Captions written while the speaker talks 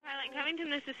Covington,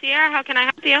 this is Sierra. How can I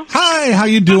help you? Hi, how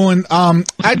you doing?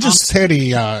 I just had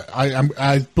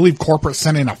I believe corporate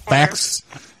sent in a fax,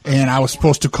 and I was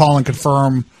supposed to call and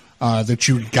confirm that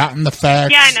you'd gotten the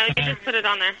fax. Yeah, I know. You just put it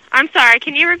on there. I'm sorry.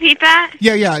 Can you repeat that?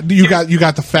 Yeah. You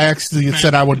got the fax. You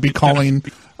said I would be calling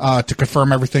to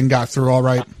confirm everything got through all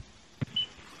right.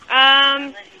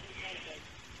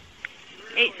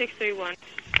 8631.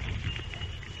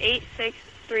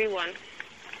 8631.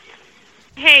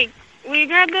 Hey, will you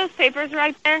grab those papers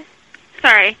right there?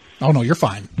 Sorry. Oh no, you're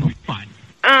fine.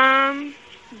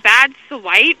 Bad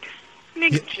swipe?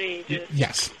 Jesus.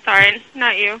 Yes. Sorry,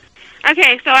 not you.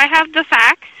 Okay, so I have the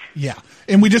fax. Yeah,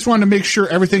 and we just wanted to make sure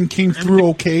everything came through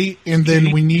okay, and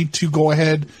then we need to go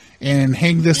ahead and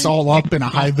hang this all up in a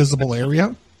high visible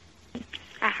area.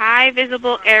 A high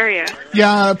visible area.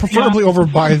 Yeah, preferably over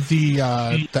by the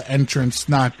entrance,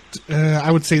 not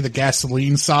I would say the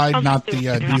gasoline side, not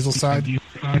the diesel side.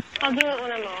 I'll do it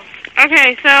when I'm off.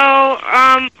 Okay, so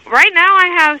right now I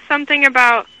have something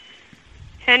about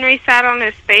Henry sat on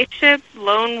his spaceship,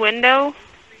 lone window.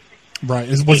 Right,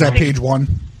 was that page 1?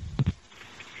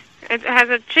 It has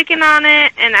a chicken on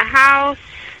it and a house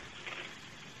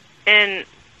and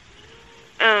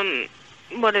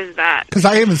what is that? Because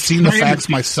I haven't seen the fax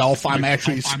myself. I'm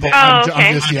actually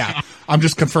I'm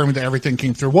just confirming that everything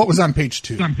came through. What was on page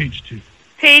 2?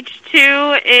 Page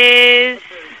 2 is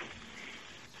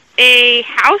a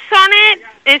house on it.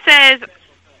 It says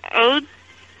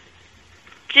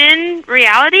Ojin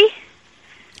Reality.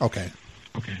 Okay.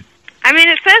 I mean,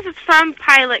 it says it's from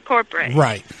Pilot Corporate.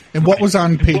 Right. And what was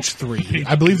on page 3?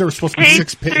 I believe there were supposed to be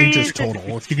 6 pages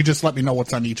total. If you could just let me know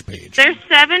what's on each page. There's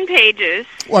 7 pages.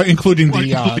 Well, including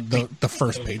the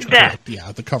first page. Correct.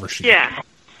 Yeah, the cover sheet. Yeah.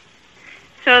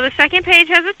 So the second page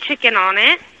has a chicken on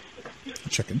it.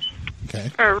 Chicken.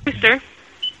 Okay. Or a rooster.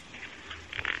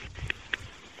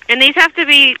 And these have to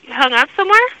be hung up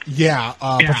somewhere? Yeah,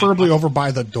 preferably over by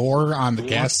the door on the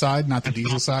gas side, not the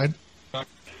diesel side.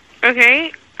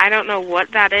 Okay. I don't know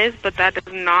what that is, but that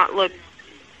does not look...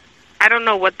 I don't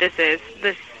know what this is,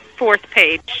 this 4th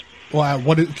page. Well,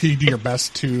 can you do your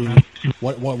best to...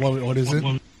 What is it?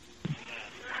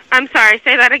 I'm sorry,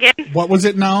 say that again? What was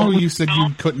it now? You said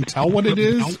you couldn't tell what it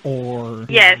is, or...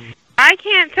 Yes. I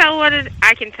can't tell what it...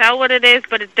 I can tell what it is,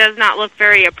 but it does not look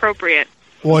very appropriate.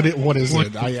 What is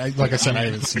it? Like I said, I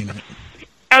haven't seen it.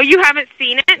 Oh, you haven't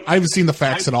seen it? I haven't seen the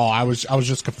fax at all. I was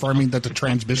just confirming that the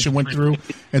transmission went through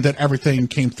and that everything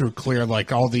came through clear.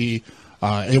 Like all the,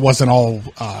 it wasn't all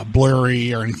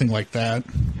blurry or anything like that.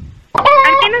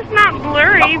 I mean, it's not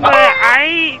blurry, but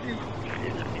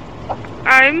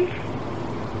I'm.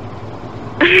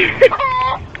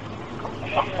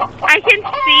 I can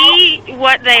see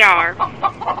what they are.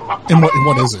 And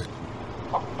what is it?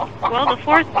 Well, the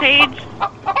 4th page,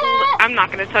 I'm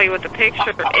not going to tell you what the picture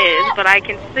is, but I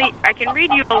can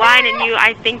read you a line and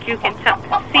I think you can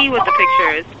see what the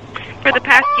picture is. For the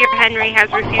past year, Henry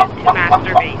has refused to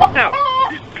masturbate. So.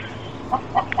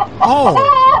 Oh.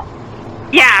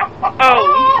 Yeah.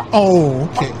 Oh.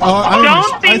 Okay.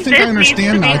 I think I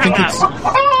understand now. I think it's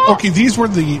okay. These were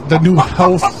the new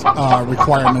health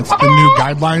requirements, the new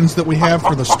guidelines that we have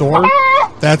for the store.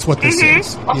 That's what this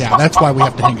is. Yeah, that's why we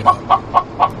have to hang it up.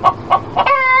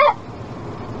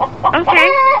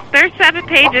 Okay. There's 7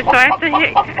 pages, so I have to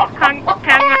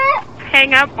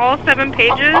hang up all 7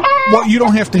 pages? Well, you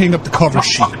don't have to hang up the cover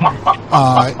sheet.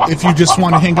 If you just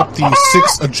want to hang up the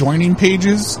 6 adjoining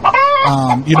pages, in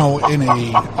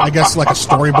I guess like a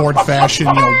storyboard fashion,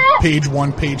 page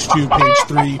 1, page 2, page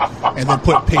 3, and then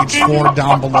put page 4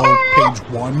 down below page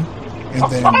 1, and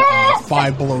then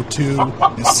 5 below 2,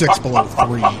 and 6 below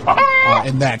 3,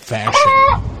 in that fashion.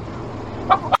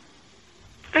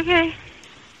 Okay.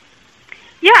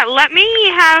 Yeah,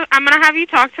 I'm going to have you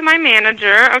talk to my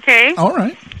manager, okay? All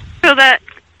right. So that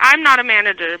I'm not a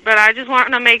manager, but I just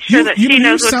want to make sure that she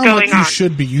knows what's going on. You sound like you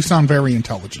should be. You sound very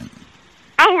intelligent.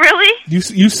 Oh, really?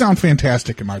 You sound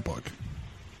fantastic in my book.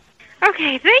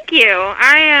 Okay, thank you.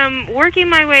 I am working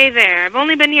my way there. I've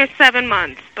only been here 7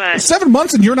 months, but... 7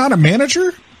 months and you're not a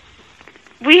manager?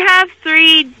 We have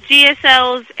 3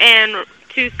 GSLs and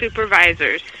 2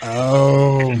 supervisors.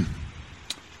 Oh...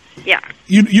 Yeah.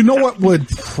 You know what would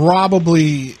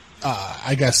probably,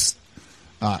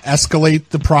 escalate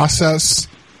the process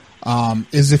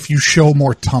is if you show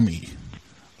more tummy.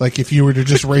 Like if you were to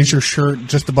just raise your shirt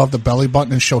just above the belly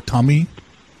button and show tummy.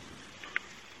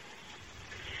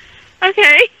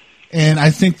 Okay. And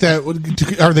I think that,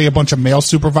 are they a bunch of male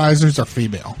supervisors or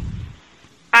female?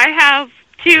 I have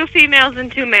 2 females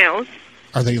and 2 males.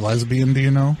 Are they lesbian, do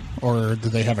you know? Or do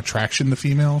they have attraction to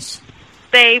females?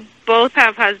 They both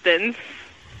have husbands.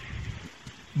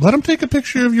 let them take a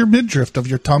picture of your midriff, of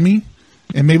your tummy,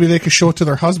 and maybe they could show it to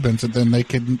their husbands, and then they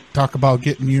could talk about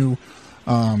getting you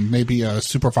maybe a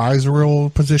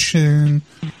supervisorial position.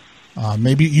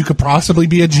 Maybe you could possibly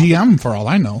be a GM for all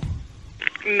I know.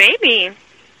 Maybe.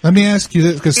 Let me ask you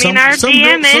this, because some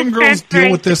girls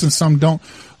deal with this and some don't.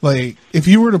 Like, if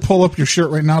you were to pull up your shirt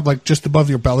right now, like just above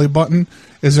your belly button,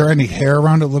 is there any hair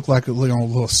around it? Look like a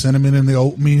little cinnamon in the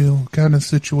oatmeal kind of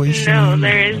situation? No,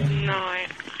 there is not.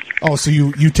 Oh, so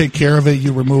you take care of it.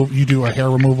 You do a hair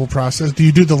removal process. Do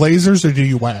you do the lasers or do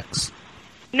you wax?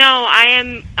 No, I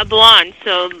am a blonde,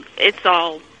 so it's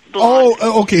all blonde.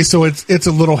 Oh, okay. So it's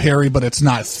a little hairy, but it's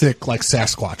not thick like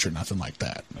Sasquatch or nothing like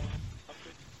that.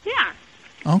 Yeah.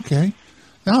 Okay.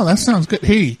 No, that sounds good.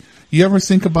 Hey, you ever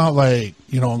think about like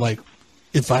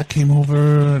if I came over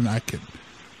and I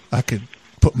could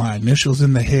put my initials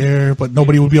in the hair, but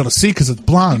nobody would be able to see because it's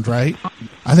blonde, right?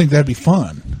 I think that'd be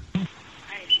fun. I'm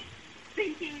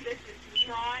thinking this is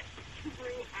not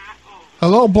true at all.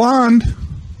 Hello, blonde.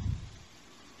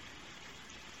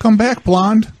 Come back,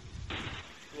 blonde.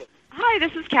 Hi,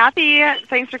 this is Kathy.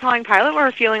 Thanks for calling Pilot.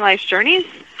 We're Fueling Life's Journeys.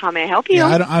 How may I help you?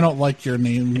 Yeah, I don't like your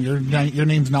name. Your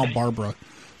name's now Barbara.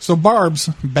 So, Babs,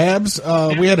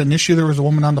 we had an issue. There was a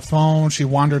woman on the phone. She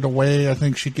wandered away. I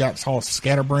think she got all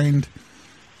scatterbrained,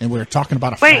 and we were talking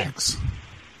about a fax.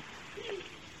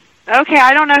 Okay,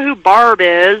 I don't know who Barb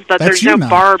is, but there's no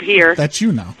Barb here. That's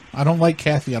you now. I don't like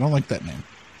Kathy. I don't like that name.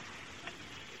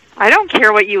 I don't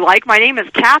care what you like. My name is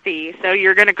Kathy, so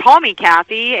you're going to call me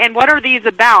Kathy. And what are these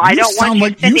about? I don't want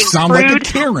you sending sound crude. Like a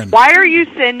Karen. Why are you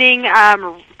sending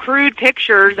crude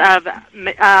pictures of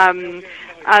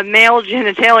male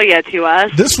genitalia to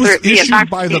us? This was issued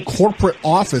by the corporate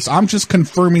office. I'm just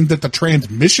confirming that the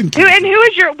transmission.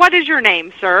 What is your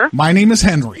name, sir? My name is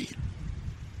Henry.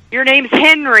 Your name's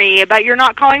Henry, but you're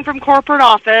not calling from corporate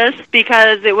office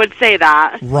because it would say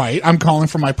that. Right. I'm calling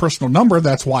from my personal number.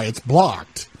 That's why it's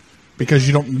blocked. Because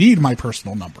you don't need my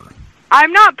personal number.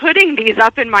 I'm not putting these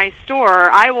up in my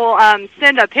store. I will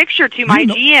send a picture to my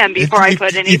GM before I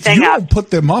put anything up. If you up. don't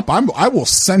put them up, I will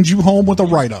send you home with a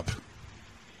write-up.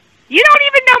 You don't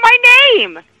even know my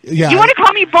name. Yeah. You want to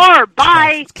call me Barb.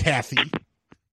 Bye. Kathy.